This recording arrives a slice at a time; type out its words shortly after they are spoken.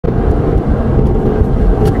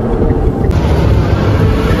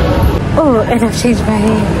And I've changed my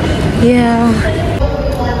hair. Yeah.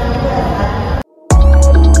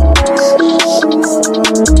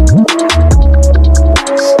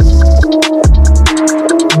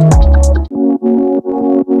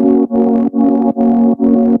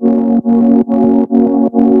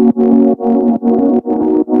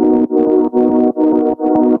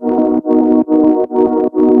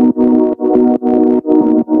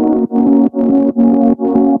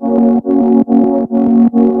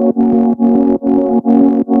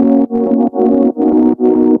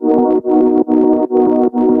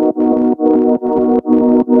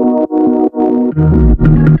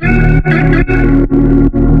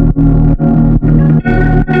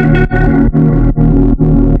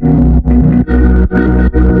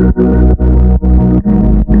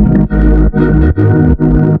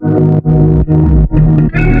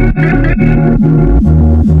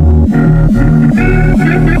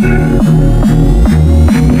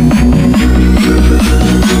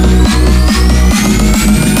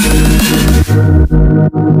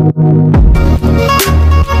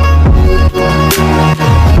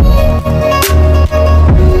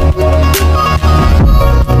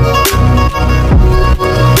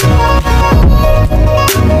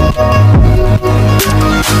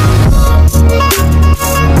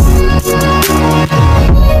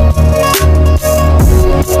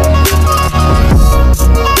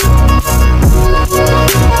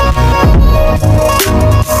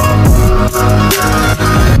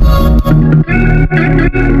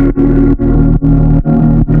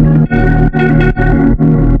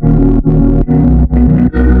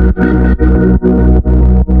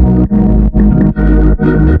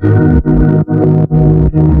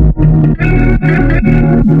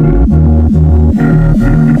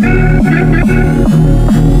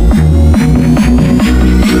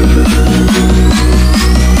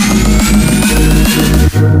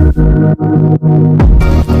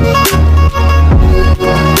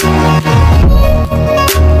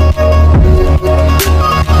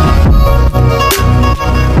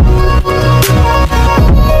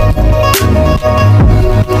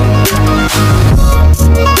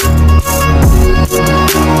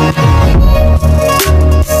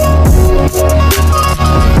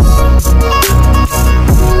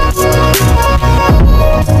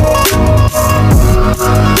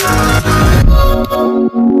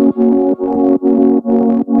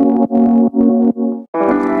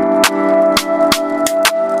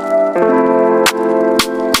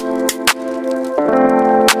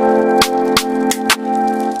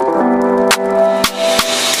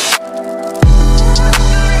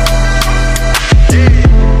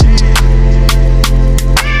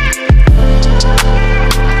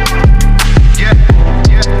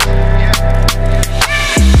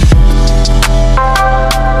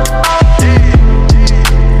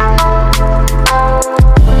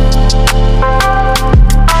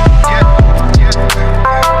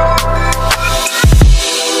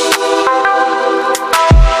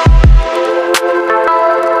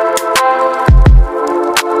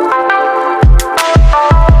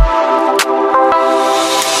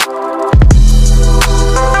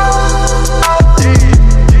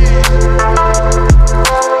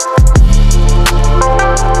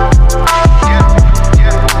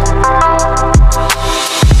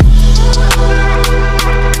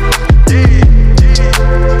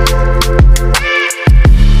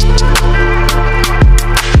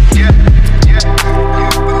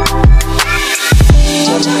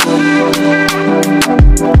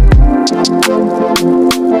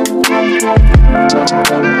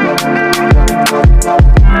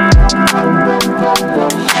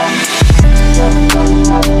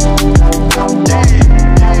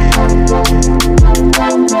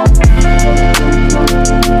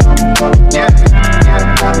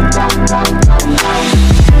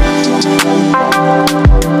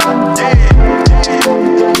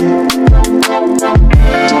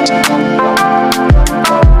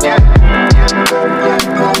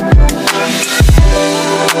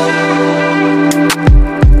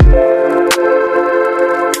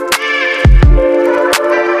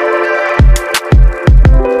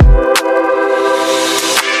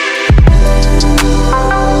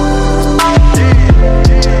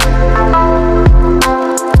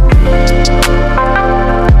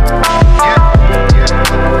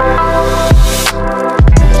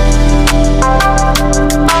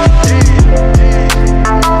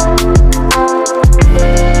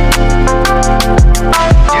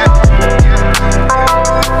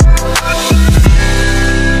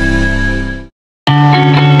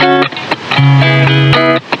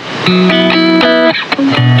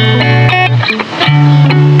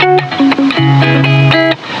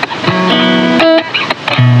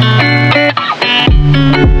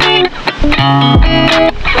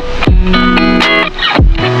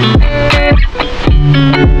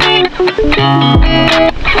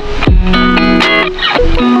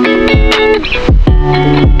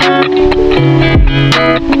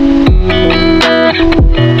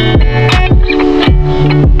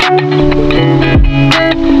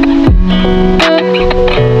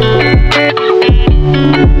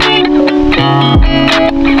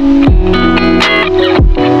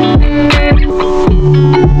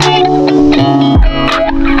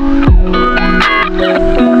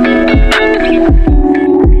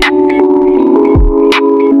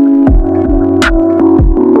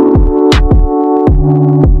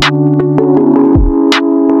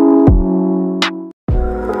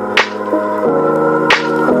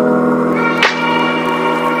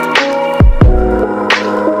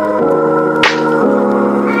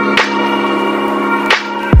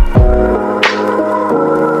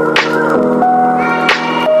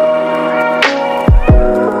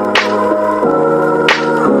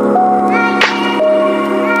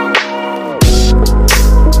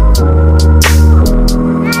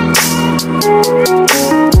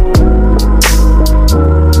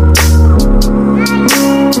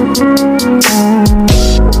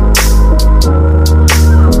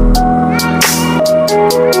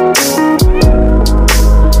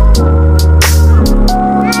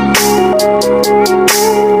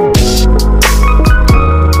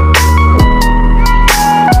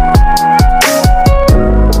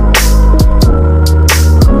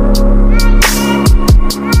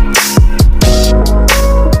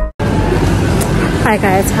 Hi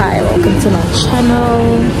guys, hi, welcome to my channel.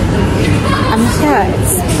 I'm here at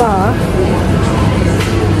spa.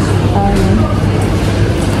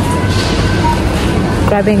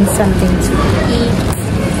 Grabbing something to eat.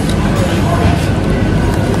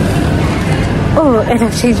 Oh, and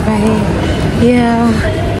I've changed my hair. Yeah.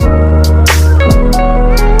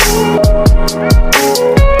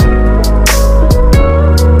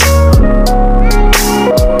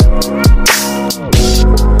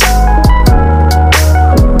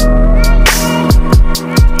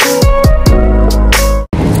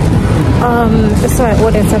 So I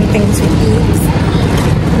ordered something to eat.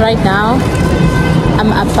 Right now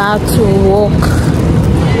I'm about to walk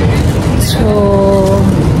to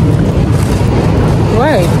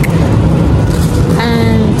work,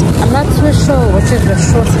 and I'm not too sure which is the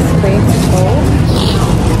shortest way to go.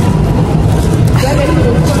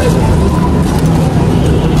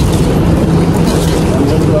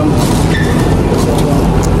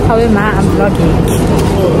 However, I'm vlogging.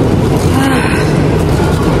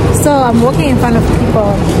 So I'm walking in front of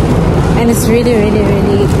people and it's really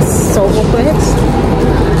so awkward.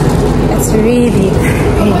 It's really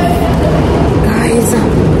guys,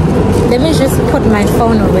 let me just put my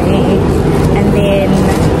phone away and then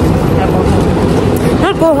I'll go home.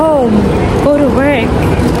 Not go home, go to work.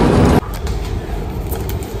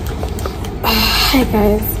 Hi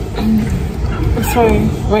guys, I'm sorry,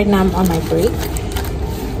 right now I'm on my break.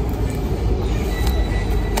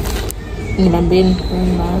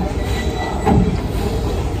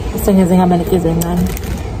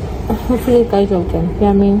 Hopefully guys can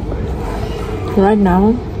hear me. Right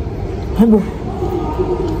now I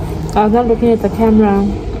was not looking at the camera,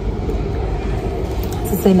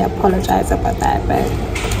 to say I apologize about that, but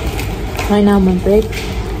right now I'm on break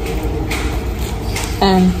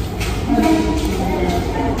and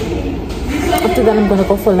after that I'm gonna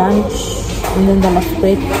go for lunch and then the last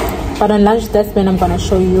break. But on lunch, that's when I'm gonna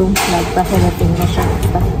show you like the whole thing and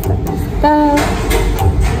stuff.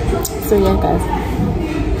 So yeah guys,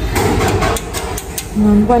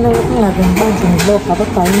 I'm gonna look like I'm going to vlog have a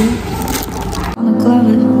time. On the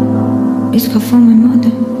closet, it's called for my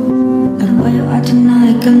mother. And why you acting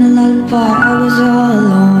like I'm a lullaby? I was all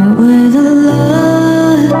alone with the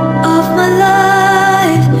love of my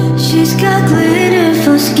life. She's got glitter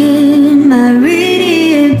for skin, my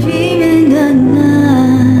radiant beam in the night.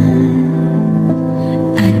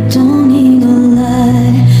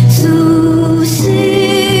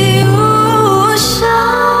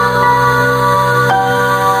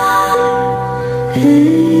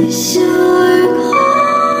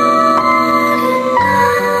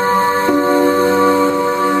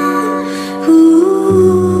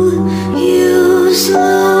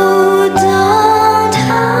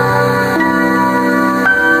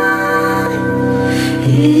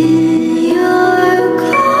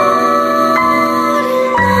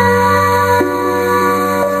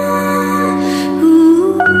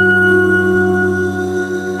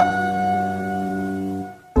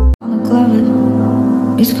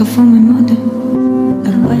 It's called for my mother.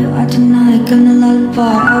 And why you acting like I'm a lullaby?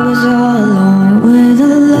 I was all alone with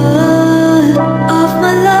the love of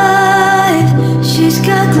my life. She's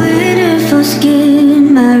got glitter for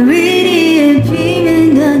skin, my radiant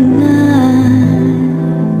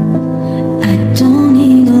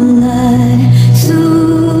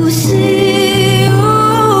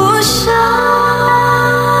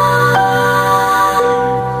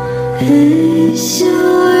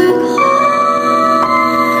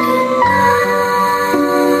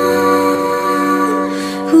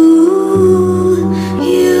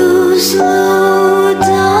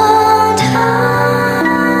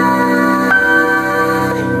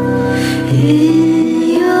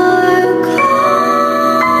in your golden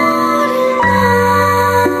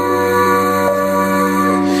eye.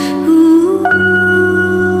 Ooh.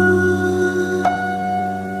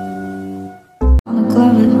 On the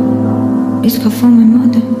closet, it's called for my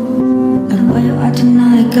mother. And why you acting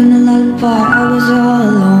like I'm a lullaby? I was all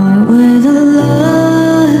alone with the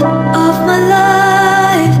love of my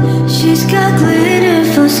life. She's got glitter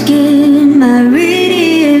for skin, my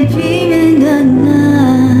radiant beam in the night.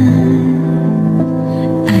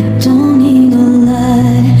 I don't need no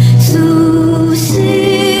light to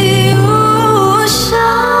see you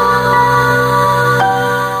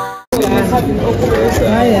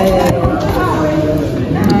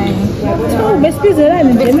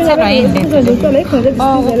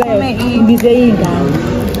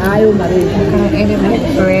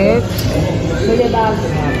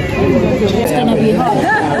It's gonna be hot.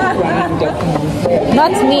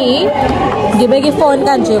 Not me. Gibegi phone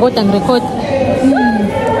kanje kodwa ngirecord.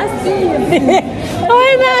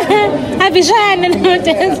 Wena, abishana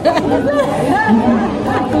notenza.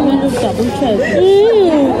 Double check.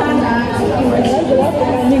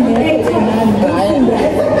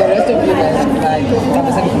 The rest of you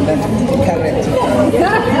guys correct.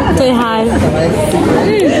 Say hi.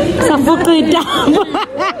 Safukita.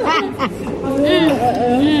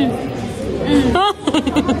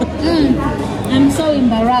 I'm so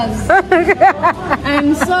embarrassed.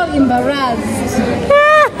 I'm so embarrassed.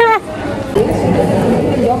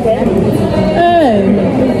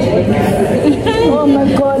 Oh my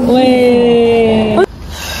god. Wait.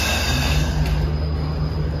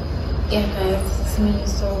 Yeah, guys, it's me.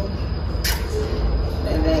 So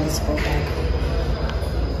let's go back.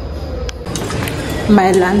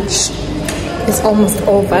 My lunch is almost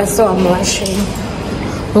over, so I'm rushing.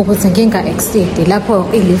 Ukuthi nginga-exceed lapho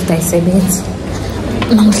i-lift ayisebenzi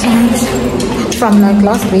namhlanje from like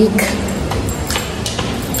last week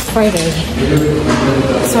Friday,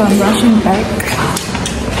 so I'm rushing back.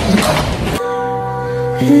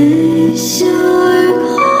 It's your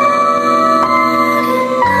golden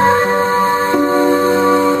eye.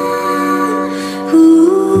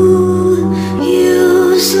 Ooh,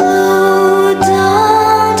 you slow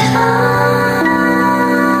down time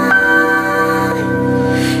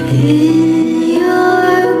in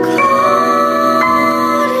your golden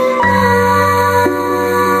eye.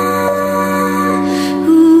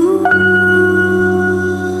 Ooh.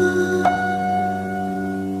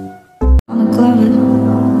 On the closet,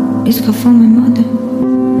 it's called for my mother.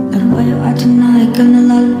 And why you acting like I'm a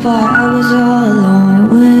lullaby? I was all alone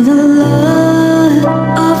with the love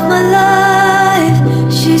of my life.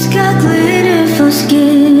 She's got glitter for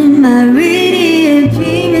skin, my radiant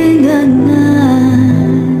beam in the night.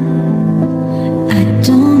 I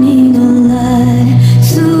don't need no light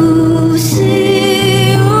to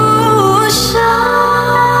see you shine.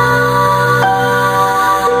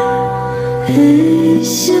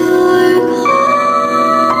 It's your golden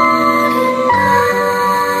eye.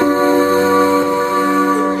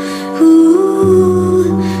 Ooh,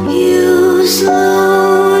 you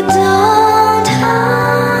slow down time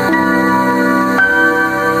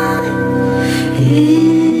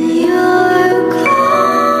in your golden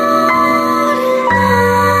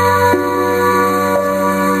eye.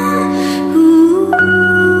 Ooh.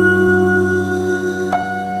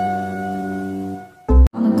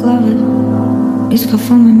 On the closet, it's called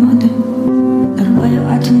for my mother. And why you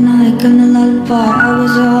acting like I'm a lullaby? I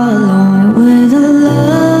was all alone with the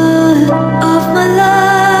love of my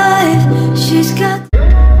life. She's got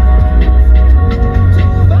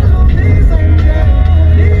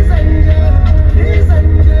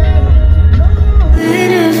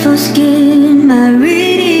glitter for skin, my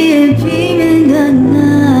radiant beam in the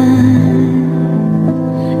night.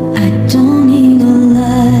 I don't need no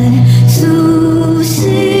light to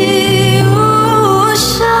see you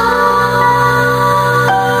shine.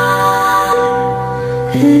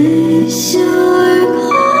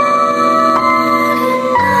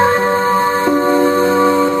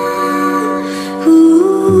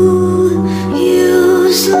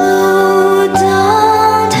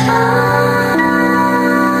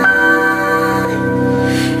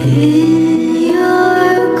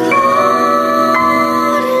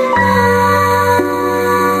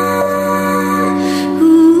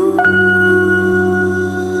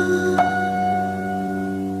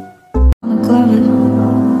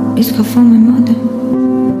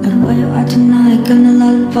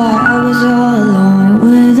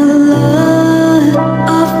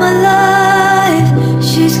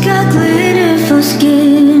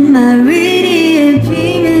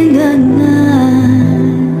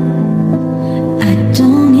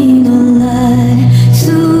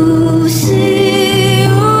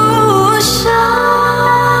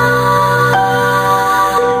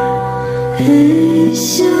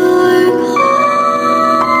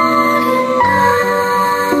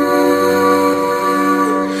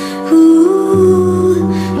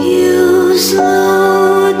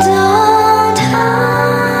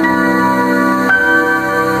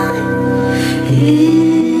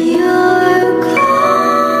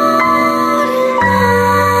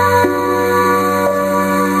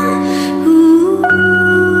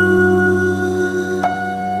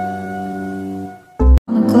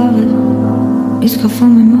 for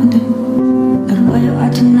my mother. Like why you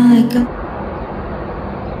acting like a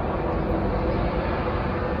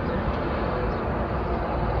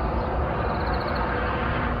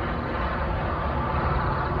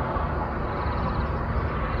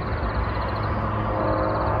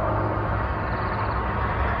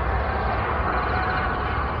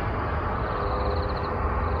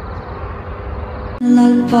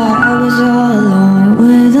lullaby. I was all alone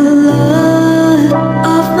with the love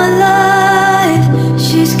of my life.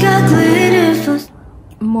 She's got glitter for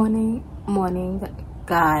morning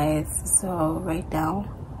guys. So right now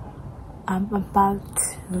I'm about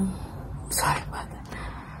to sorry about that.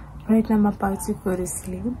 Right now I'm about to go to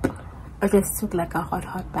sleep. I just took like a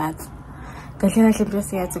hot bath. Guys, I'm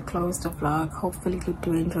just here to close the vlog. Hopefully you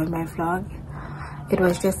do enjoy my vlog. It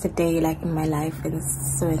was just a day like in my life and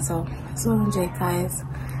so enjoy guys.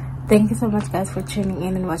 Thank you so much guys for tuning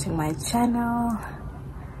in and watching my channel.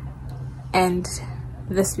 And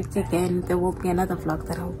this week again there will be another vlog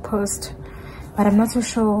that I'll post, but I'm not too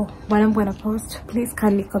sure when I'm gonna post. Please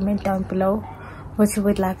kindly comment down below what you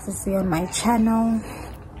would like to see on my channel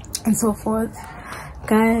and so forth.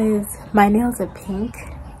 Guys, my nails are pink,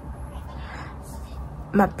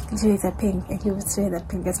 my PJs are pink, and you would say that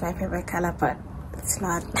pink is my favorite color, but it's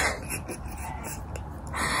not.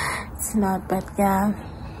 It's not. But yeah,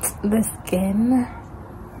 the skin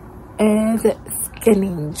is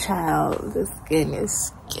skinning, child. The skin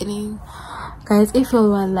is skinning, guys. If you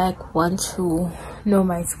want to know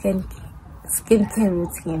my skincare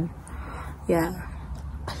routine, yeah,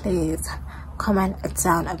 please comment it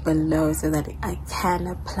down below so that I can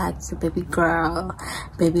apply to baby girl,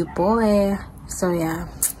 baby boy. So yeah,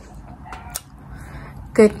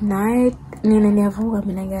 good night.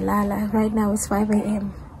 Right now it's 5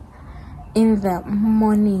 a.m. in the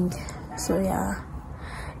morning. So yeah,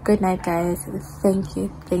 good night guys. Thank you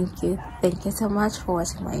so much for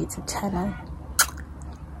watching my YouTube channel.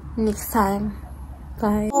 Next time,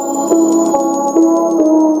 bye.